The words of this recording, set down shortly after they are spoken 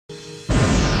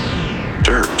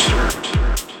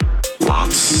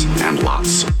Lots and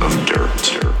lots of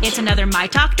dirt. It's another My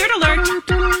Talk Dirt Alert.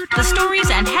 The stories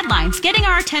and headlines getting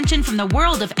our attention from the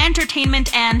world of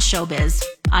entertainment and showbiz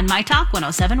on My Talk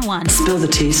 107.1. Spill the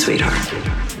tea, sweetheart.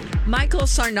 Michael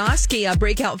Sarnowski, a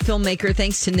breakout filmmaker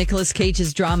thanks to Nicolas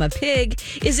Cage's drama Pig,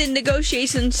 is in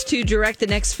negotiations to direct the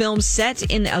next film set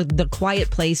in the Quiet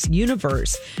Place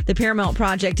universe. The Paramount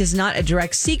project is not a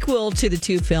direct sequel to the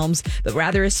two films, but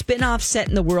rather a spin-off set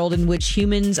in the world in which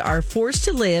humans are forced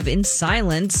to live in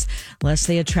silence lest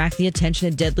they attract the attention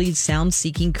of deadly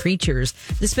sound-seeking creatures.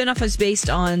 The spin-off is based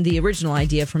on the original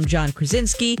idea from John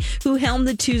Krasinski, who helmed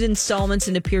the two installments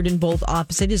and appeared in both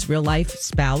opposite his real-life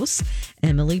spouse,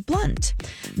 Emily Blunt.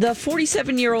 The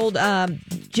 47-year-old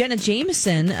Jenna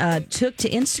Jameson took to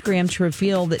Instagram to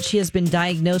reveal that she has been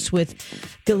diagnosed with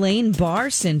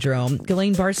Guillain-Barré syndrome.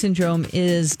 Guillain-Barré syndrome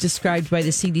is described by the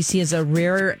CDC as a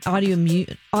rare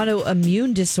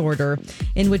autoimmune disorder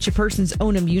in which a person's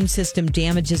own immune system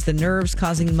damages the nerves,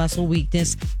 causing muscle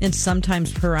weakness and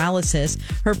sometimes paralysis.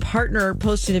 Her partner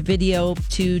posted a video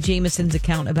to Jameson's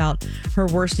account about her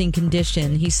worsening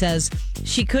condition. He says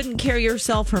she couldn't carry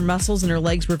herself, her muscles and her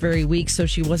legs were very weak, so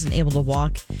she wasn't able to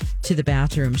walk to the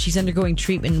bathroom. She's undergoing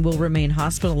treatment and will remain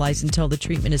hospitalized until the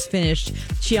treatment is finished.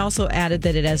 She also added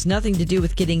that it has nothing to do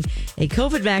with getting a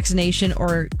COVID vaccination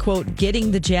or, quote,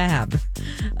 getting the jab.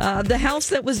 The house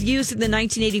that was used in the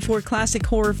 1984 classic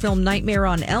horror film Nightmare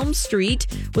on Elm Street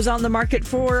was on the market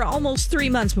for almost 3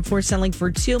 months before selling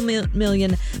for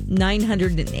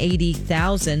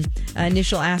 $2,980,000.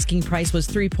 Initial asking price was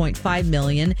 $3.5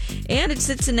 million, and it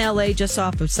sits in LA just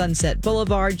off of Sunset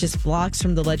Boulevard, just blocks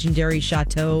from the legendary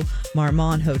Chateau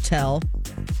Marmont Hotel.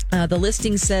 The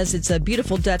listing says it's a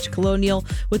beautiful Dutch colonial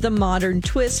with a modern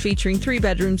twist featuring 3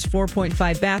 bedrooms,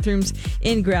 4.5 bathrooms,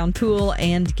 in-ground pool,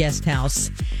 and guest house.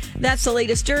 That's the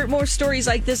latest dirt. More stories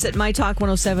like this at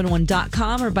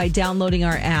mytalk1071.com or by downloading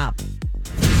our app.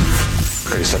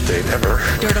 Greatest update ever.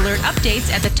 Dirt Alert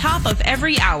updates at the top of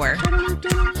every hour.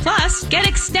 Plus, get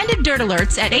extended Dirt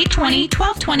Alerts at 8:20,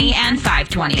 12:20, and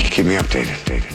 5:20. Keep me updated.